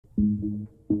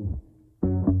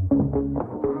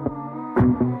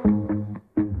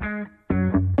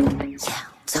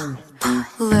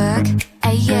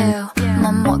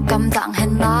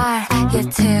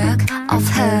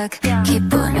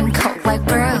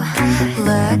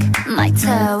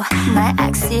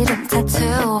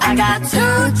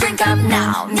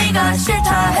나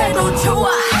싫다 해도 좋아.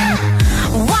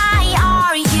 Why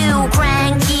are you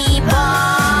cranky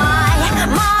boy?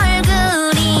 뭘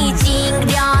그리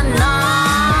찡그려놔?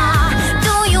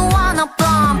 Do you wanna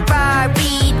bump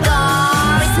Barbie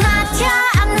doll? It's not your,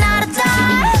 I'm not a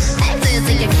doll. Do you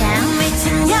think you can?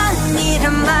 미친년이란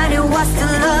말이 what's the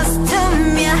loss to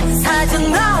me?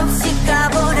 사정 없이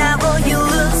가보라고 you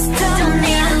lose to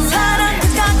me. 사랑 그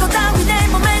갖고 따위 내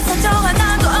몸에 사정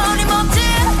하나도 어림없지.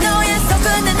 너의 속은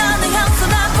나는 향수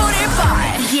나 뿌릴 발.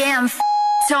 Yeah, I'm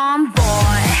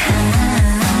tomboy.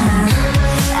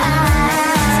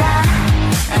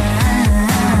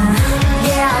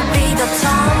 Yeah, I'll be the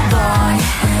tomboy.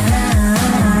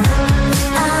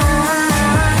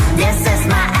 This is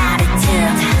my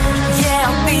attitude. Yeah,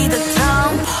 I'll be the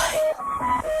tomboy.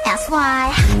 That's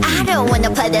why I don't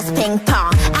wanna play this ping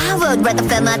pong. I would rather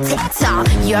film a TikTok.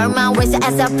 You're my wish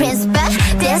as a prince, but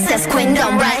this is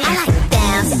queendom, right? I like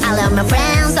dance, I love my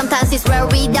friends. Sometimes it's rare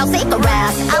without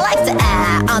cigarettes. I like to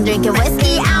act, I'm drinking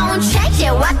whiskey. I won't change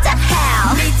it, what the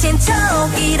hell? 미친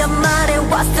척이란 말에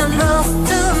what's the loss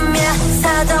to me?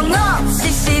 사정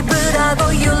없이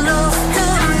씹으라고 you lose to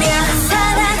me.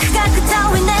 사랑 그 갖고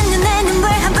따위 내 눈에 눈물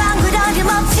한 방울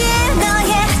어림없지.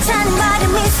 너의 찬 말에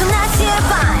미소 나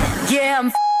제발. Yeah,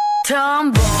 I'm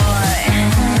tomboy.